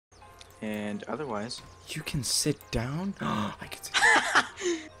And otherwise, You can sit down? I can sit.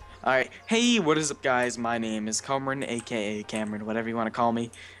 alright. Hey, what is up, guys? My name is Cameron, aka Cameron, whatever you want to call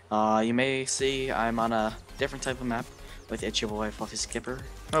me. You may see I'm on a different type of map with it's your boy Fluffyskipper.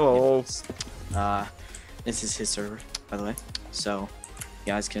 Hello. This is his server, by the way. So,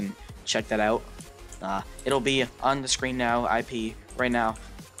 you guys can check that out. It'll be on the screen now, IP, right now.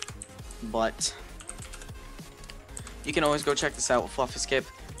 But you can always go check this out with Fluffyskip.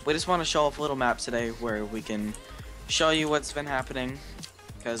 We just want to show off a little map today where we can show you what's been happening,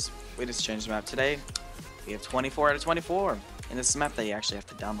 because we just changed the map today. We have 24 out of 24, and this is a map that you actually have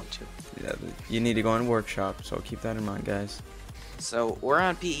to download too. Yeah, you need to go in workshop, so keep that in mind, guys. So we're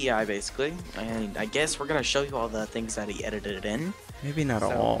on PEI basically, and I guess we're gonna show you all the things that he edited in. Maybe not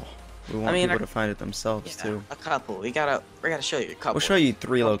all. We want people to find it themselves too. A couple. We gotta show you a couple. We'll show you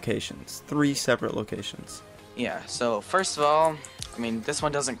 3 locations, 3 separate locations. Yeah. So first of all, I mean this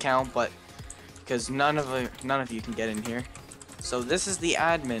one doesn't count, but because none of you can get in here. So this is the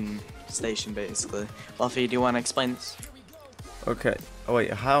admin station basically. Fluffy, do you want to explain this? Okay. Oh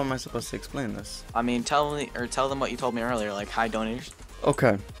wait, how am I supposed to explain this? I mean, tell them what you told me earlier, like hi donators.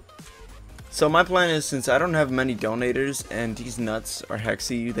 Okay. So my plan is, since I don't have many donators and these nuts are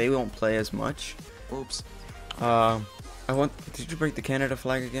hexy, they won't play as much. Oops. Did you break the Canada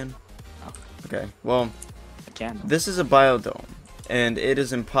flag again? No. Okay. Well, I can. this is a biodome, and it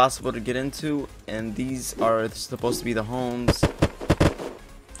is impossible to get into, and these are supposed to be the homes.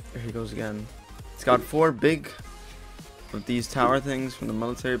 There he goes again. It's got 4 big of these tower things from the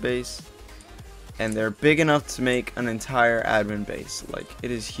military base, and they're big enough to make an entire admin base. Like,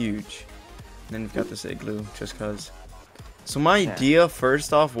 it is huge. And then you've got this igloo, just cause. So my idea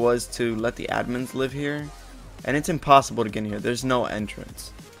first off was to let the admins live here, and it's impossible to get in here. There's no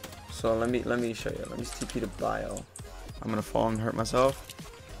entrance. So let me show you. Let me TP to bio. I'm gonna fall and hurt myself.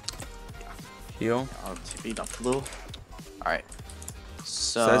 Heal. I'll TP the flu. All right.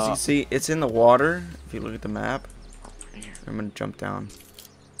 So as you see, it's in the water. If you look at the map, I'm gonna jump down.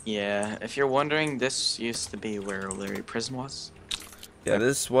 Yeah, if you're wondering, this used to be where Larry Prison was. Yeah,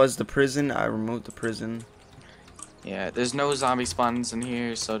 this was the prison. I removed the prison. Yeah, there's no zombie spawns in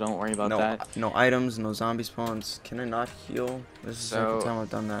here, so don't worry about that. No items, no zombie spawns. Can I not heal? This is the second time I've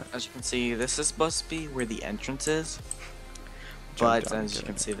done that. As you can see, this is supposed to be where the entrance is. But as you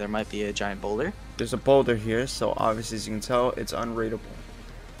can see, there might be a giant boulder. There's a boulder here, so obviously, as you can tell, it's unrateable.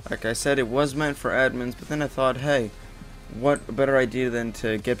 Like I said, it was meant for admins, but then I thought, hey, what a better idea than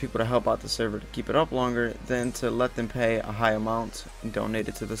to get people to help out the server to keep it up longer than to let them pay a high amount and donate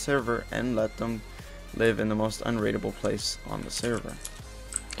it to the server and let them live in the most unrateable place on the server.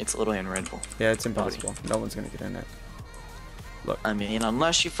 It's literally unrateable. Yeah, it's impossible. No one's gonna get in it. Look. I mean,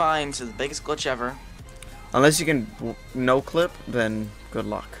 unless you find the biggest glitch ever. Unless you can no clip, then good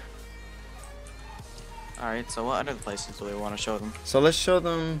luck. Alright, so what other places do we want to show them? So let's show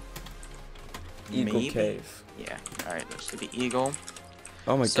them Eagle Cave. Yeah, alright, there's the Eagle.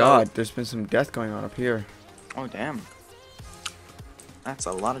 Oh my god, there's been some death going on up here. Oh damn. That's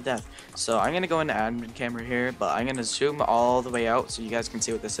a lot of death. So I'm going to go into admin camera here, but I'm going to zoom all the way out so you guys can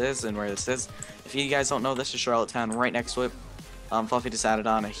see what this is and where this is. If you guys don't know, this is Charlottetown right next to it. Fluffy just added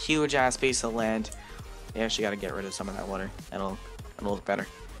on a huge ass piece of land. You actually got to get rid of some of that water. It'll look better.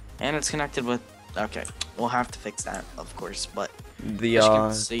 And it's connected with, okay, we'll have to fix that, of course, but the as you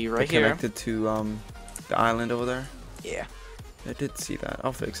can see right here, connected to the island over there. Yeah, I did see that.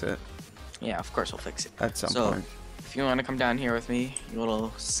 I'll fix it. Yeah, of course we'll fix it at some point. If you want to come down here with me, you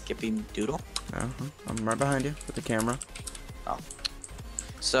little skippy doodle. I'm right behind you with the camera. Oh.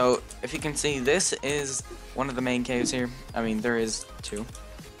 So if you can see, this is one of the main caves here. I mean, there is 2,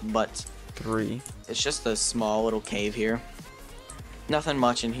 but 3. It's just a small little cave here. Nothing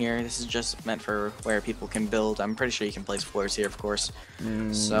much in here. This is just meant for where people can build. I'm pretty sure you can place floors here, of course.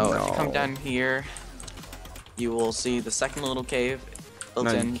 So if you come down here, you will see the second little cave built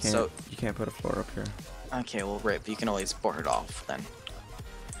in. So you can't put a floor up here. Okay, well, rip. You can always board it off then.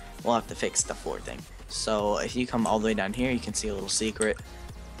 We'll have to fix the floor thing. So if you come all the way down here, you can see a little secret.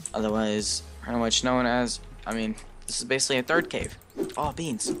 Otherwise, pretty much known as, I mean, this is basically a 3rd cave. Oh,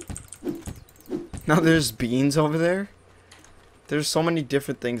 beans. Now there's beans over there? There's so many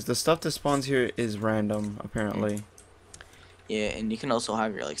different things. The stuff that spawns here is random, apparently. Yeah, and you can also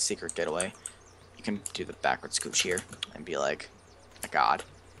have your, like, secret getaway. You can do the backward scooch here and be like, a god.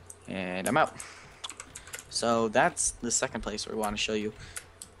 And I'm out. So that's the second place we want to show you.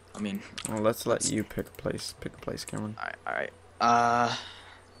 I mean, well, let's let you pick a place. Pick a place, Cameron. Alright.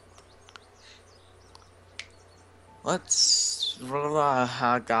 Let's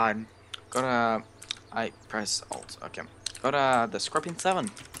God. Go to I press Alt. Okay. Go to the Scorpion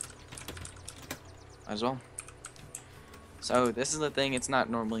 7. as well. So this is the thing, it's not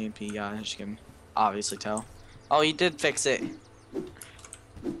normally in P, as you can obviously tell. Oh, you did fix it.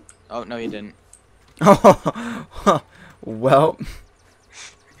 Oh, no you didn't. Well,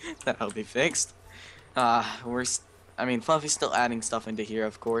 That'll be fixed. Fluffy's still adding stuff into here,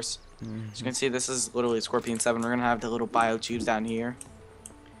 of course. As you can see, this is literally Scorpion 7. We're gonna have the little bio tubes down here.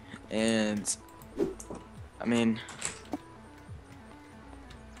 And,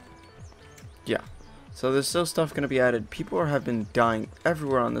 yeah. So there's still stuff gonna be added. People have been dying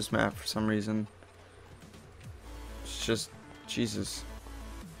everywhere on this map for some reason. It's just, Jesus.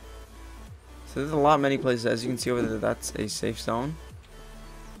 So there's a lot many places. As you can see over there, that's a safe zone.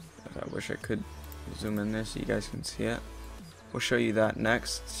 I wish I could zoom in there so you guys can see it. We'll show you that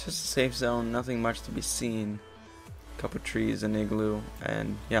next. It's just a safe zone, nothing much to be seen. A couple trees, an igloo,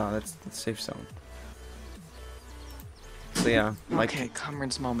 and yeah, that's the safe zone. So yeah, like, okay,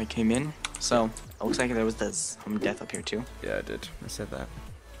 Cameron's moment came in. So it looks like there was this death up here too. yeah, I did. I said that.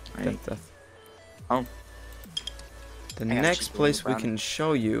 Right. Death. Oh. The next place we can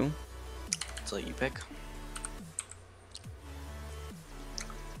show you. So let you pick.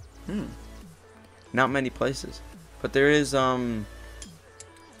 Not many places, but there is if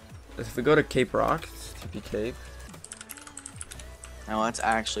we go to Cape Rock, it's TP Cape. Now let's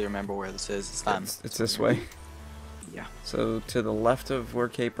actually remember where this is. It's this way. Yeah. So to the left of where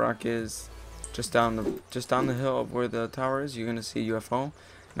Cape Rock is, just down the hill of where the tower is, you're gonna see a UFO.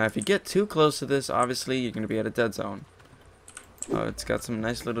 Now if you get too close to this, obviously you're gonna be at a dead zone. It's got some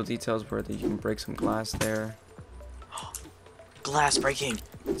nice little details where you can break some glass there. Glass breaking.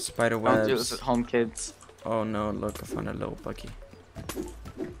 Spider webs. Don't do this at home, kids. Oh no, look, I found a little buggy.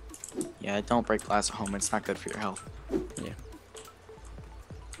 Yeah, don't break glass at home. It's not good for your health. Yeah.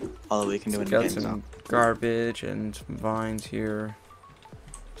 Although we can do it in got game some zone. garbage and some vines here.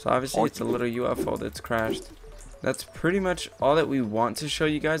 So obviously it's a little UFO that's crashed. That's pretty much all that we want to show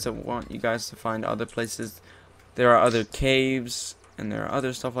you guys. I want you guys to find other places. There are other caves and there are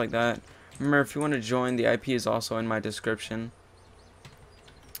other stuff like that. Remember, if you want to join, the IP is also in my description.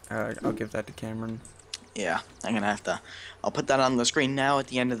 I'll give that to Cameron. Yeah, I'm gonna have to. I'll put that on the screen now at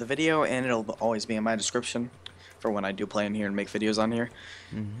the end of the video, and it'll always be in my description for when I do play in here and make videos on here.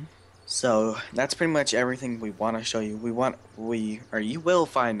 So that's pretty much everything we want to show you. You will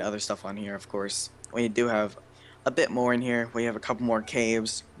find other stuff on here, of course. We do have a bit more in here. We have a couple more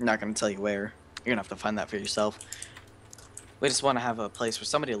caves. I'm not gonna tell you where. You're gonna have to find that for yourself. We just want to have a place for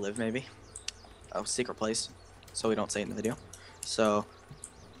somebody to live, maybe. A secret place, so we don't say it in the video. So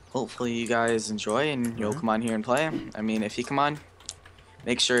hopefully you guys enjoy and you'll come on here and play. I mean, if you come on,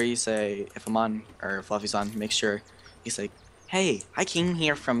 make sure you say, if I'm on, or if Fluffy's on, make sure you say, hey, I came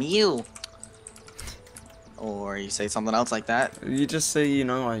here from you. Or you say something else like that. You just say, you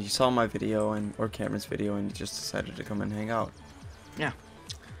know, you saw my video or Cameron's video and you just decided to come and hang out. Yeah.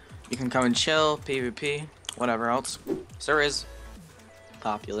 You can come and chill, PvP, whatever else. Sir is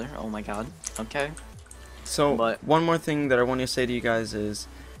popular. Oh my god. Okay. So, one more thing that I want to say to you guys is,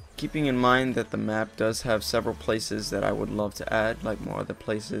 keeping in mind that the map does have several places that I would love to add, like more other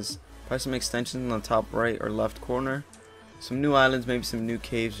places. Probably some extensions on the top right or left corner. Some new islands, maybe some new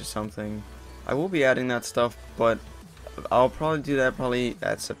caves or something. I will be adding that stuff, but I'll probably do that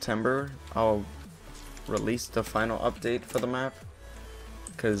at September. I'll release the final update for the map.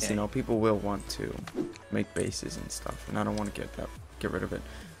 Because, you know, people will want to make bases and stuff, and I don't want to get rid of it.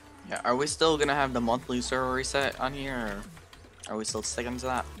 Yeah, are we still gonna have the monthly server reset on here, or are we still sticking to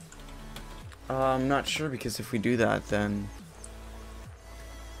that? I'm not sure, because if we do that, then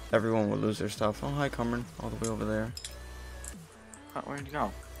everyone will lose their stuff. Oh, hi, Cameron, all the way over there. Where'd you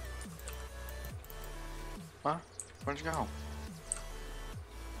go? What? Where'd you go?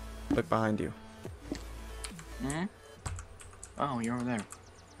 Look behind you. Oh, you're over there.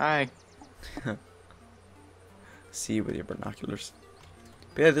 Hi. See you with your binoculars.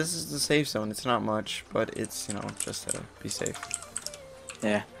 But yeah, this is the safe zone. It's not much, but it's, you know, just to be safe.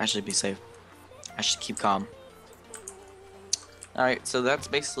 Yeah, I should be safe. I should keep calm. Alright, so that's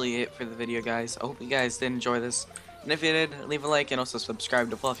basically it for the video, guys. I hope you guys did enjoy this. And if you did, leave a like and also subscribe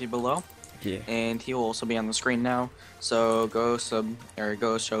to Fluffy below. Yeah. And he will also be on the screen now. So go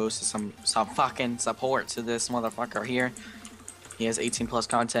show some fucking support to this motherfucker here. He has 18+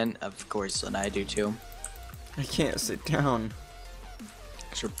 content, of course, and I do too. I can't sit down.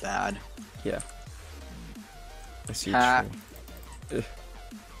 You're bad. Yeah. I see you.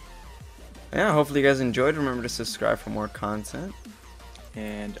 Yeah, hopefully you guys enjoyed. Remember to subscribe for more content.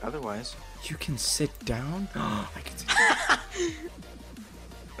 And otherwise, you can sit down? I can sit down.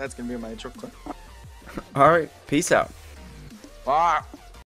 That's gonna be my intro clip. Alright, peace out. Bye.